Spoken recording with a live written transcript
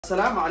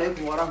Assalamu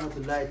alaikum wa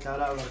rahmatullahi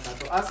ta'ala wa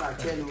barakatuh. As I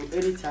tell you,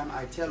 anytime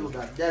I tell you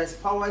that there is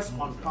powers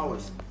on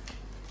powers.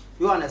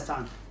 You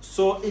understand?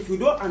 So if you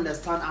don't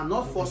understand, I'm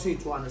not forcing you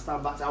to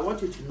understand, but I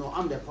want you to know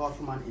I'm the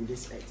powerful man in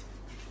this earth.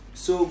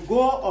 So go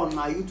on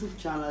my YouTube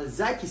channel,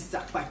 Zaaki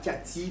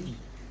Sakpacha Tv.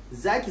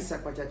 Zaaki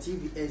Sakpacha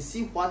TV, and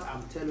see what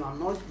I'm telling you.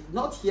 I'm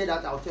not here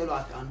that I'll tell you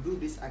I can do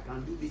this, I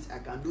can do this, I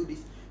can do this,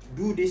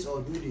 do this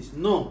or do this.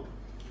 No.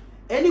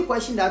 Any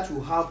question that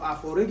you have,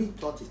 I've already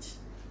taught it.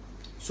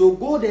 So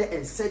go there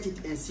and set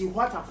it and see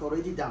what I've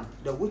already done.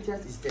 The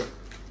witness is there.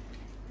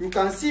 You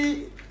can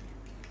see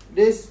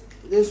this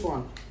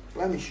one.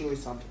 Let me show you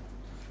something.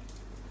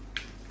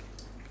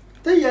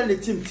 The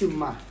team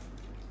ma.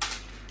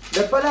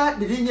 The pala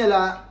didn't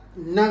yella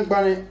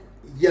nangbane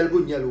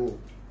yellow.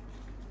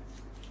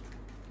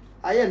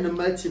 I am the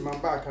multi man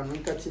back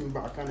and cutting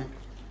back on it.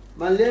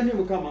 Man, let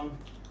me come on.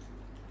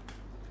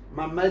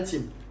 My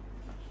multi.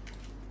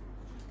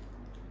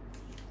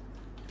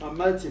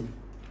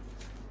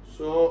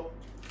 So,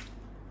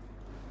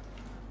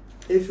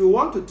 if you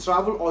want to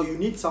travel or you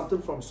need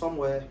something from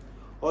somewhere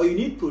or you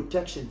need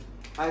protection,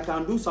 I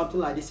can do something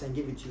like this and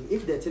give it to you.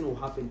 If the thing will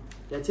happen,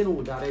 the thing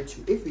will direct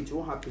you. If it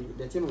won't happen,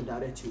 the thing will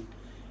direct you.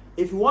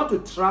 If you want to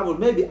travel,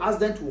 maybe ask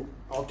them to,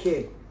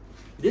 okay,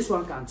 this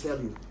one can tell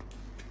you.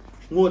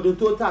 More the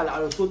total, I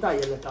was total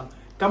yellow.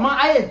 Come on,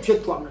 I am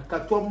check one,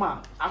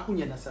 Katoma,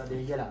 Akunya Nasa, the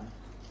yellow.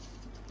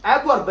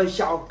 I got by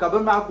shout,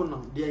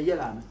 Kabamakuno, the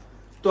yellow.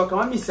 To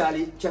kama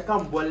misali chaka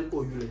mbwale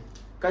oyule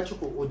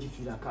kachuko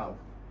ojifila kao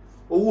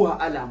ouha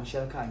ala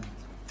mshalkani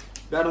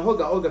gana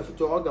hoga oga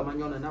fito oga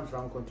manyona na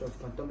from control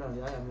fantomna ya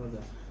myoga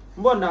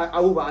mbona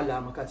auba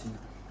ala makatina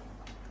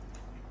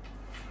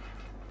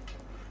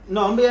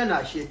no mbe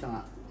na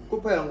sheta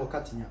kupa yango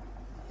katinya.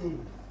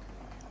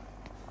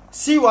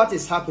 See what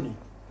is happening.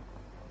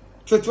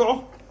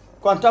 Chocho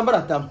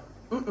kwantambara tam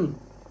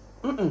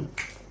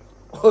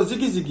o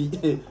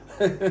zigi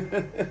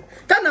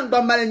kana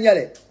ngba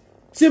nyale.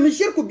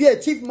 Simishir could be a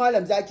Chief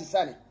MALLAM ZAAKI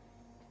Sani.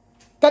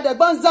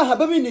 Kadaban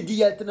Zahababi ni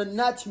diyatna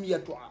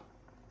natmiya toa.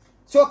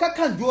 So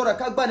kakan jora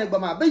kabane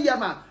bama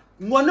bayama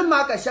mwana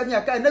maka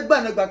shamya ka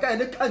nagbana baka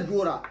ne kan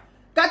jora.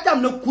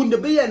 Katam no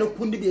kunde beya no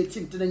kunde be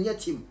team tnanya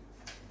team.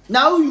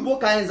 Now you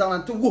boka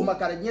yanzan to wo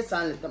makara nye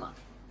san letama.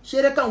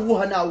 Shere kan wo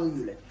hana wo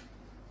yule.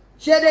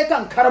 Shere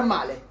kan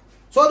karmale.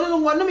 So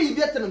don wanna me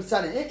yibetnam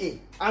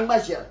sane an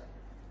ba shere.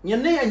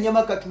 Nyane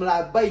anyama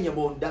katmala bay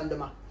nyabo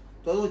dandama.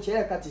 To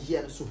shere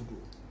katijiya suhdu.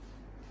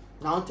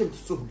 Now to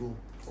suhdu.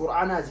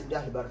 Quran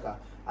azibdah barka.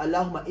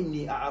 Allahumma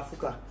inni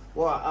a'afuka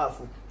wa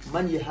a'afu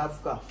man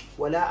yahafka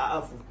wa la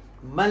a'afu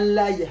man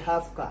la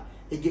yahafka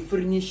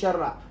igfirni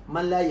sharra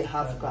man la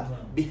yahafka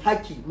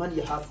bihaqi man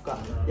yahafka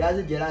ya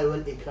zal jalal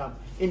wal ikram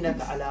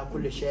innaka ala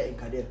kulli shay'in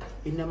qadir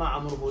inma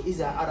amruhu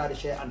idha arada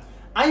shay'an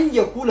an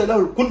yakula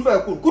lahu kun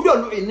fayakun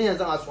kudu inni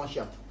yanzan aswan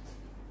sham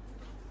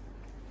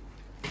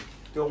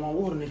to ma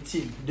wurni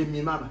tim de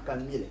mi mama kan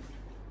mile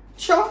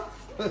ciao.